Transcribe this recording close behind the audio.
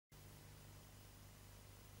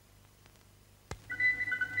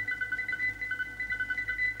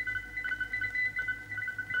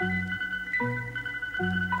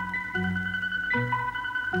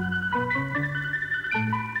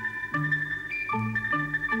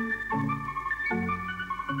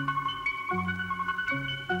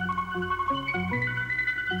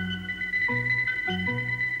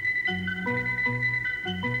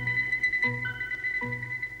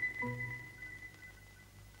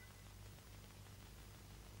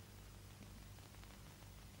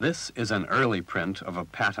This is an early print of a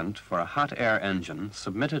patent for a hot air engine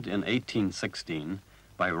submitted in 1816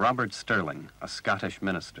 by Robert Stirling, a Scottish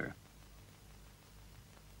minister.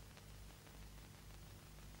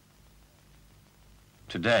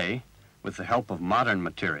 Today, with the help of modern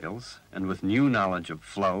materials and with new knowledge of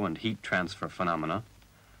flow and heat transfer phenomena,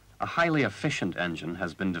 a highly efficient engine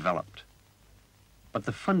has been developed. But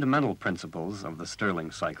the fundamental principles of the Stirling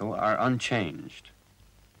cycle are unchanged.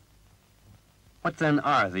 What then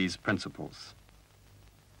are these principles?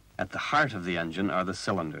 At the heart of the engine are the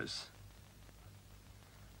cylinders.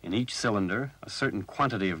 In each cylinder, a certain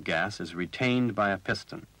quantity of gas is retained by a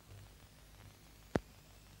piston.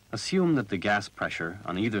 Assume that the gas pressure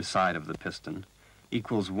on either side of the piston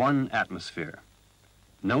equals 1 atmosphere.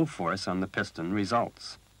 No force on the piston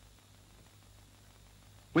results.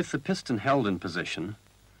 With the piston held in position,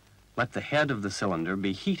 let the head of the cylinder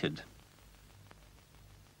be heated.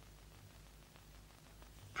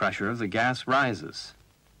 Pressure of the gas rises.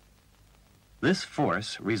 This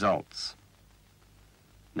force results.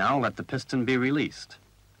 Now let the piston be released.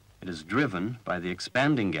 It is driven by the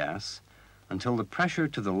expanding gas until the pressure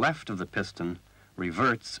to the left of the piston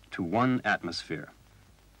reverts to 1 atmosphere.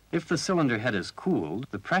 If the cylinder head is cooled,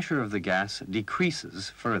 the pressure of the gas decreases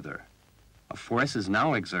further. A force is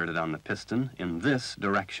now exerted on the piston in this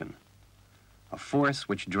direction, a force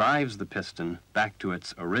which drives the piston back to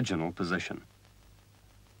its original position.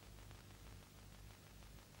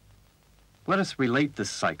 Let us relate this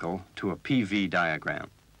cycle to a PV diagram.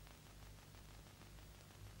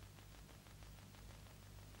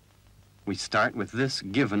 We start with this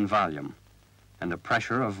given volume and a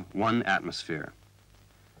pressure of 1 atmosphere.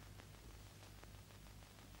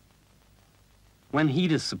 When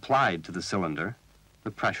heat is supplied to the cylinder,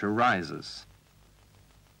 the pressure rises.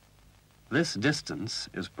 This distance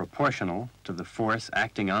is proportional to the force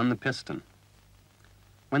acting on the piston.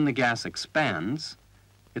 When the gas expands,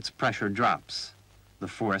 its pressure drops. The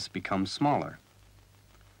force becomes smaller.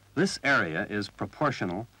 This area is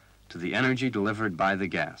proportional to the energy delivered by the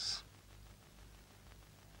gas.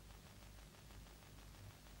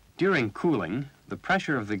 During cooling, the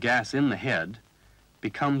pressure of the gas in the head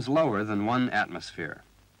becomes lower than 1 atmosphere.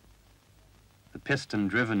 The piston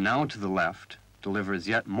driven now to the left delivers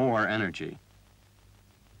yet more energy.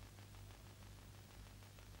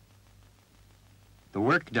 The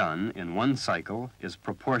work done in 1 cycle is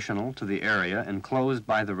proportional to the area enclosed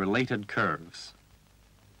by the related curves.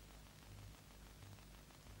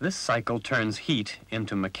 This cycle turns heat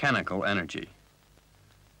into mechanical energy.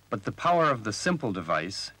 But the power of the simple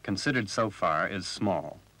device considered so far is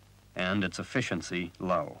small, and its efficiency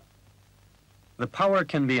low. The power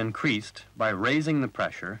can be increased by raising the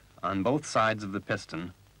pressure on both sides of the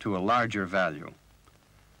piston to a larger value.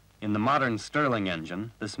 In the modern Stirling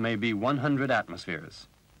engine, this may be 100 atmospheres.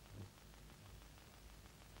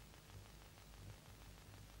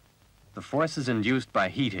 The forces induced by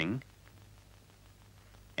heating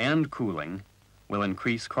and cooling will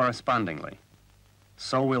increase correspondingly.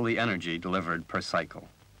 So will the energy delivered per cycle.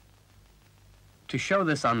 To show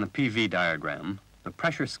this on the PV diagram, the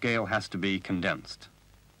pressure scale has to be condensed.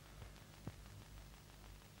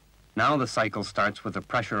 Now the cycle starts with a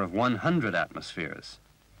pressure of 100 atmospheres.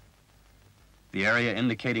 The area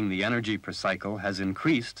indicating the energy per cycle has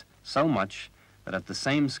increased so much that at the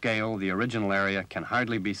same scale the original area can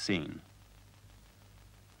hardly be seen.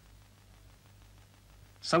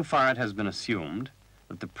 So far it has been assumed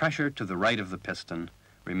that the pressure to the right of the piston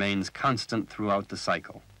remains constant throughout the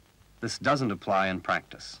cycle. This doesn't apply in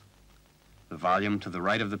practice. The volume to the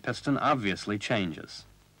right of the piston obviously changes.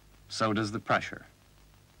 So does the pressure.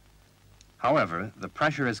 However, the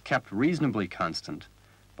pressure is kept reasonably constant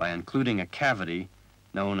by including a cavity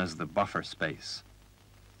known as the buffer space.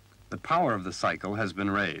 The power of the cycle has been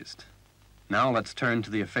raised. Now let's turn to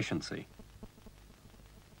the efficiency.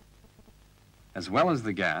 As well as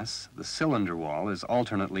the gas, the cylinder wall is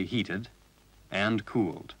alternately heated and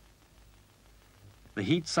cooled. The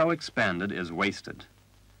heat so expanded is wasted,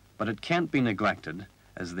 but it can't be neglected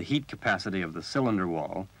as the heat capacity of the cylinder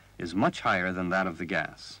wall is much higher than that of the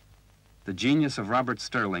gas. The genius of Robert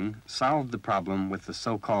Stirling solved the problem with the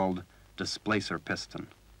so-called displacer piston.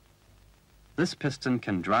 This piston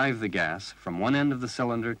can drive the gas from one end of the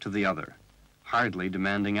cylinder to the other, hardly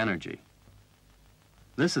demanding energy.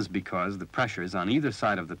 This is because the pressures on either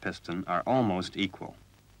side of the piston are almost equal.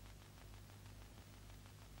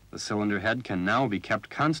 The cylinder head can now be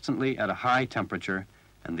kept constantly at a high temperature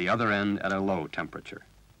and the other end at a low temperature.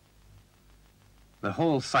 The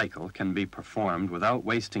whole cycle can be performed without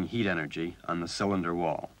wasting heat energy on the cylinder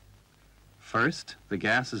wall. First, the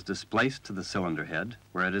gas is displaced to the cylinder head,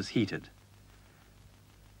 where it is heated.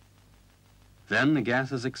 Then the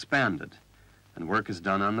gas is expanded, and work is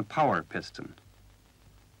done on the power piston.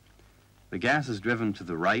 The gas is driven to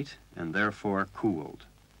the right and therefore cooled.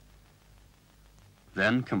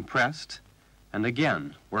 Then compressed, and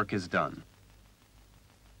again work is done.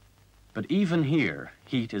 But even here,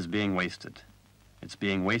 heat is being wasted. It's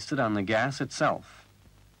being wasted on the gas itself.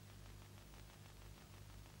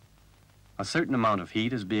 A certain amount of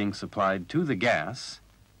heat is being supplied to the gas,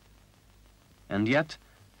 and yet,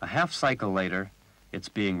 a half cycle later, it's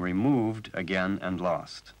being removed again and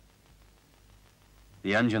lost.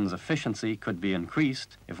 The engine's efficiency could be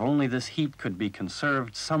increased if only this heat could be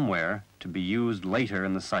conserved somewhere to be used later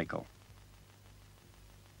in the cycle.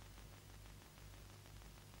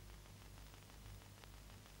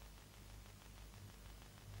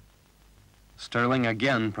 Stirling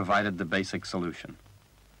again provided the basic solution.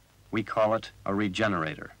 We call it a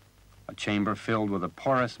regenerator, a chamber filled with a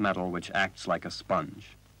porous metal which acts like a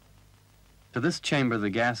sponge. To this chamber the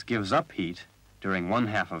gas gives up heat during one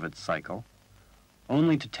half of its cycle,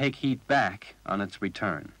 only to take heat back on its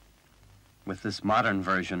return. With this modern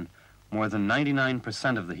version, more than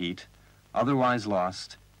 99% of the heat, otherwise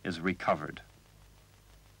lost, is recovered.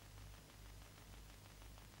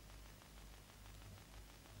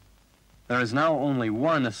 There is now only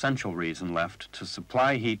one essential reason left to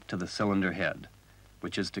supply heat to the cylinder head,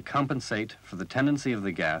 which is to compensate for the tendency of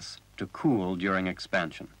the gas to cool during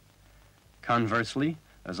expansion. Conversely,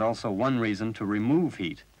 there's also one reason to remove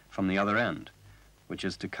heat from the other end, which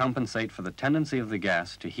is to compensate for the tendency of the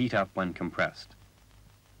gas to heat up when compressed.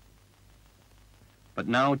 But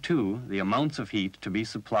now, too, the amounts of heat to be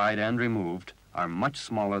supplied and removed are much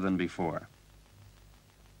smaller than before.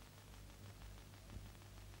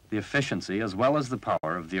 The efficiency, as well as the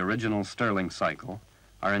power of the original Stirling cycle,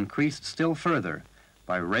 are increased still further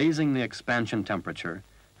by raising the expansion temperature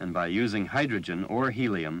and by using hydrogen or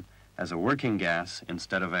helium as a working gas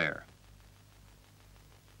instead of air.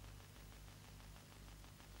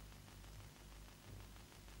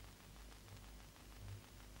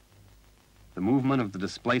 The movement of the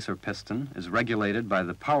displacer piston is regulated by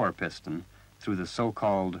the power piston through the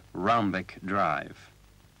so-called Rhombic Drive.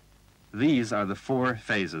 These are the four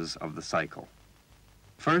phases of the cycle.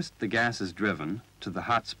 First, the gas is driven to the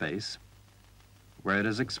hot space, where it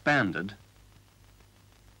is expanded,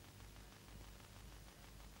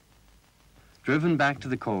 driven back to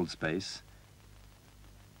the cold space,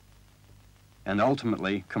 and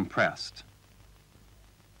ultimately compressed.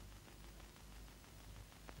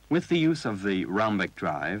 With the use of the Rhombic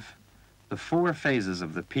Drive, the four phases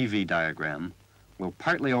of the PV diagram will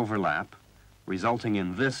partly overlap, resulting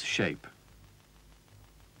in this shape.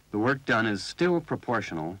 The work done is still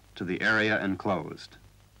proportional to the area enclosed.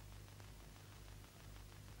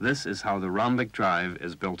 This is how the Rhombic Drive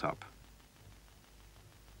is built up.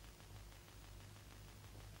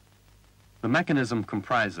 The mechanism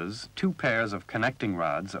comprises two pairs of connecting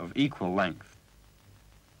rods of equal length.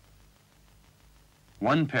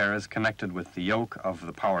 One pair is connected with the yoke of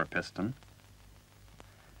the power piston,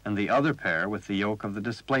 and the other pair with the yoke of the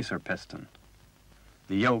displacer piston.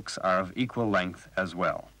 The yokes are of equal length as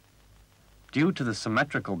well. Due to the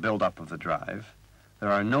symmetrical buildup of the drive,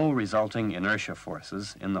 there are no resulting inertia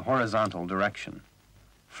forces in the horizontal direction.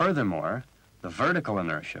 Furthermore, the vertical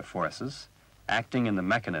inertia forces, acting in the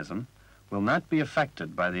mechanism, will not be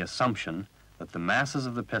affected by the assumption that the masses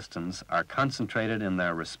of the pistons are concentrated in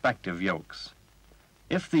their respective yokes.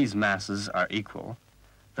 If these masses are equal,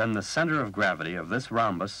 then the center of gravity of this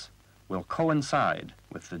rhombus will coincide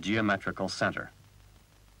with the geometrical center.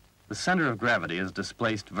 The center of gravity is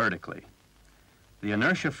displaced vertically. The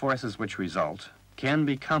inertia forces which result can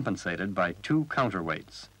be compensated by two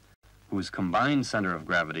counterweights, whose combined center of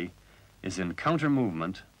gravity is in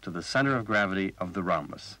counter-movement to the center of gravity of the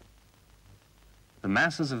rhombus. The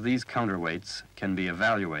masses of these counterweights can be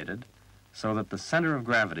evaluated so that the center of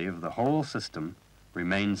gravity of the whole system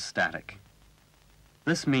remains static.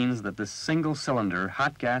 This means that this single-cylinder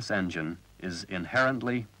hot gas engine is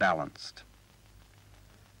inherently balanced.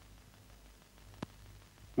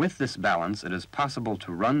 With this balance, it is possible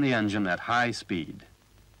to run the engine at high speed.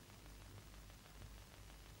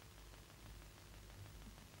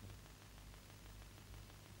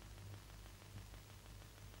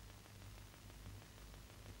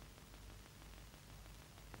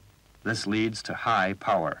 This leads to high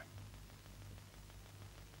power.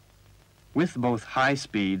 With both high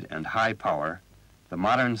speed and high power, the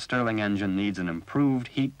modern Stirling engine needs an improved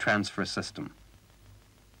heat transfer system.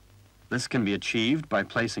 This can be achieved by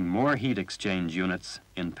placing more heat exchange units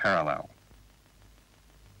in parallel.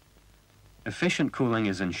 Efficient cooling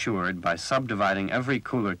is ensured by subdividing every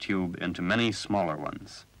cooler tube into many smaller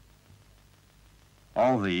ones.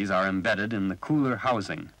 All these are embedded in the cooler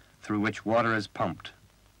housing through which water is pumped.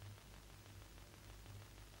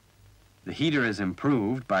 The heater is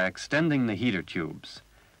improved by extending the heater tubes,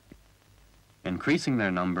 increasing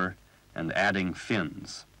their number, and adding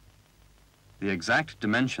fins. The exact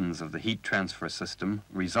dimensions of the heat transfer system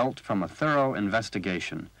result from a thorough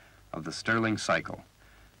investigation of the Stirling cycle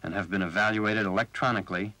and have been evaluated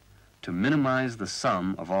electronically to minimize the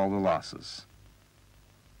sum of all the losses.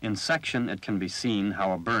 In section, it can be seen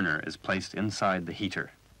how a burner is placed inside the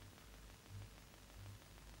heater.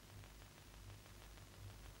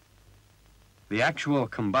 The actual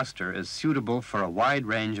combustor is suitable for a wide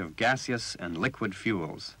range of gaseous and liquid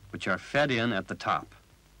fuels, which are fed in at the top.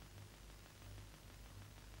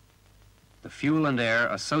 The fuel and air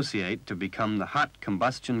associate to become the hot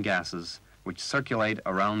combustion gases which circulate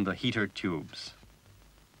around the heater tubes.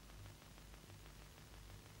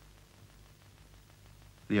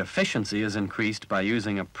 The efficiency is increased by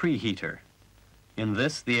using a preheater. In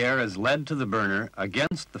this, the air is led to the burner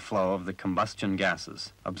against the flow of the combustion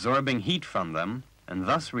gases, absorbing heat from them and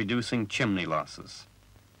thus reducing chimney losses.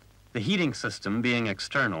 The heating system, being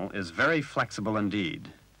external, is very flexible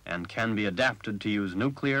indeed and can be adapted to use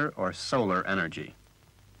nuclear or solar energy.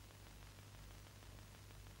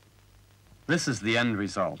 This is the end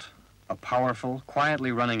result, a powerful,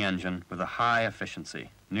 quietly running engine with a high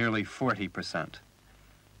efficiency, nearly 40%.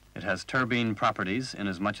 It has turbine properties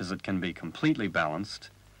inasmuch as it can be completely balanced,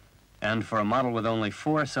 and for a model with only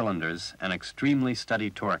 4 cylinders, an extremely steady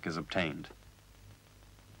torque is obtained.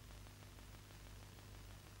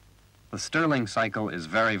 The Stirling cycle is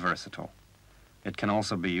very versatile. It can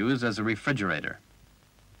also be used as a refrigerator.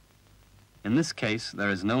 In this case, there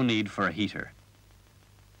is no need for a heater,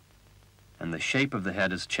 and the shape of the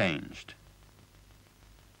head is changed.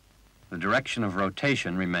 The direction of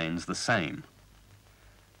rotation remains the same.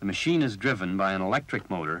 The machine is driven by an electric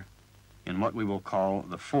motor in what we will call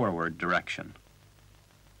the forward direction.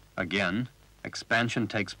 Again, expansion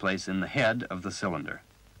takes place in the head of the cylinder,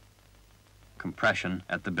 compression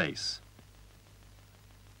at the base.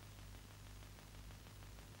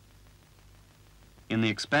 In the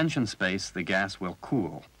expansion space, the gas will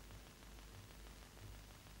cool.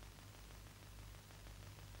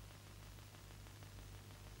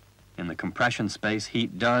 In the compression space,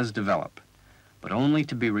 heat does develop, but only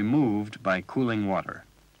to be removed by cooling water.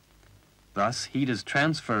 Thus, heat is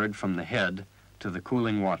transferred from the head to the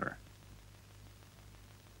cooling water.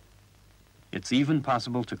 It's even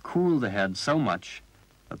possible to cool the head so much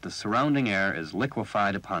that the surrounding air is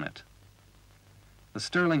liquefied upon it. The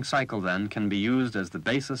Stirling cycle, then, can be used as the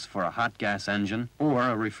basis for a hot gas engine or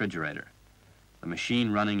a refrigerator, the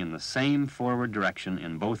machine running in the same forward direction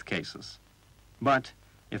in both cases. But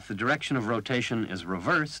if the direction of rotation is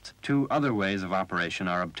reversed, 2 other ways of operation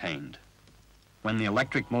are obtained. When the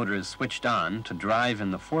electric motor is switched on to drive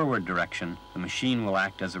in the forward direction, the machine will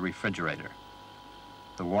act as a refrigerator.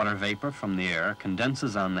 The water vapor from the air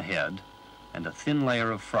condenses on the head, and a thin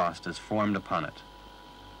layer of frost is formed upon it.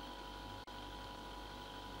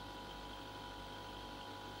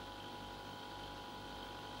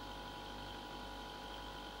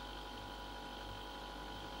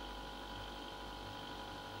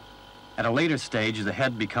 At a later stage, the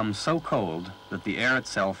head becomes so cold that the air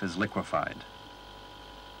itself is liquefied.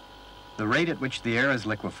 The rate at which the air is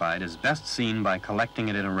liquefied is best seen by collecting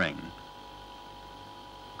it in a ring.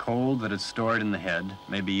 Cold that is stored in the head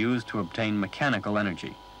may be used to obtain mechanical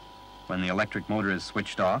energy. When the electric motor is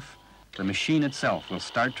switched off, the machine itself will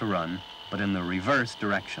start to run, but in the reverse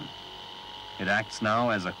direction. It acts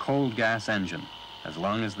now as a cold gas engine, as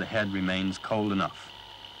long as the head remains cold enough.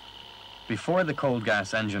 Before the cold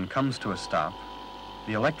gas engine comes to a stop,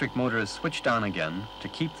 the electric motor is switched on again to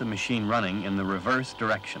keep the machine running in the reverse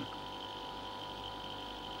direction.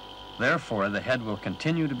 Therefore, the head will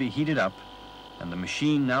continue to be heated up, and the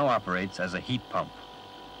machine now operates as a heat pump.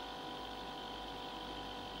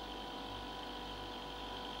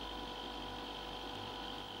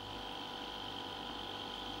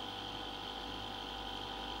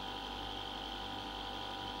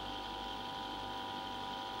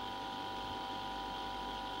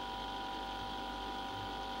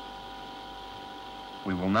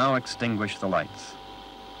 We will now extinguish the lights.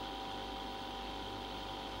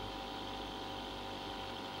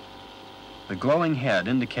 The glowing head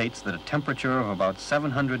indicates that a temperature of about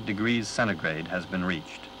 700 degrees centigrade has been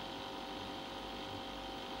reached.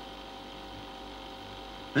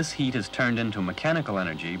 This heat is turned into mechanical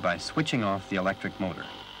energy by switching off the electric motor.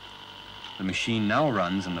 The machine now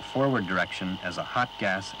runs in the forward direction as a hot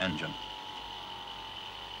gas engine.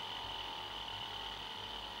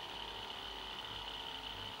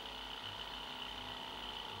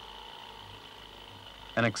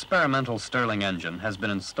 An experimental Stirling engine has been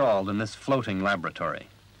installed in this floating laboratory.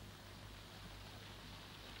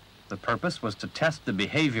 The purpose was to test the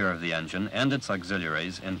behavior of the engine and its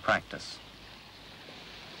auxiliaries in practice.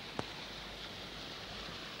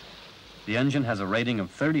 The engine has a rating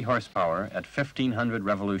of 30 horsepower at 1,500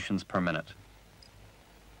 revolutions per minute.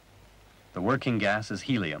 The working gas is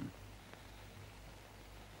helium.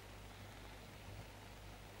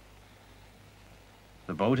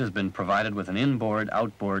 The boat has been provided with an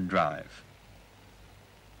inboard-outboard drive.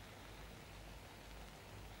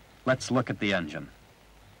 Let's look at the engine.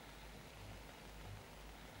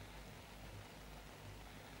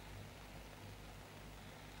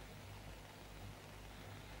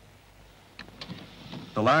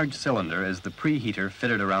 The large cylinder is the preheater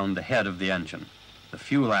fitted around the head of the engine. The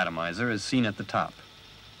fuel atomizer is seen at the top.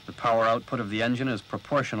 The power output of the engine is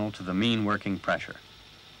proportional to the mean working pressure.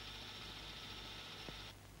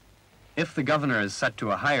 If the governor is set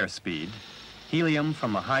to a higher speed, helium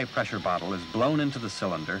from a high-pressure bottle is blown into the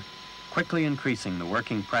cylinder, quickly increasing the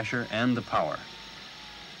working pressure and the power.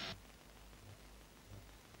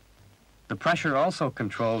 The pressure also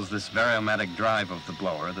controls this variomatic drive of the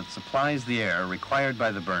blower that supplies the air required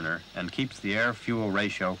by the burner and keeps the air-fuel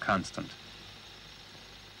ratio constant.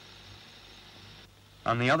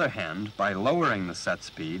 On the other hand, by lowering the set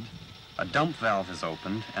speed, a dump valve is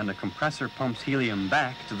opened and a compressor pumps helium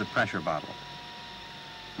back to the pressure bottle.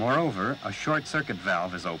 Moreover, a short circuit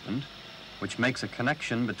valve is opened, which makes a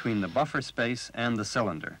connection between the buffer space and the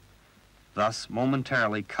cylinder, thus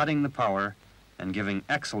momentarily cutting the power and giving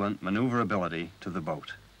excellent maneuverability to the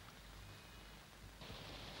boat.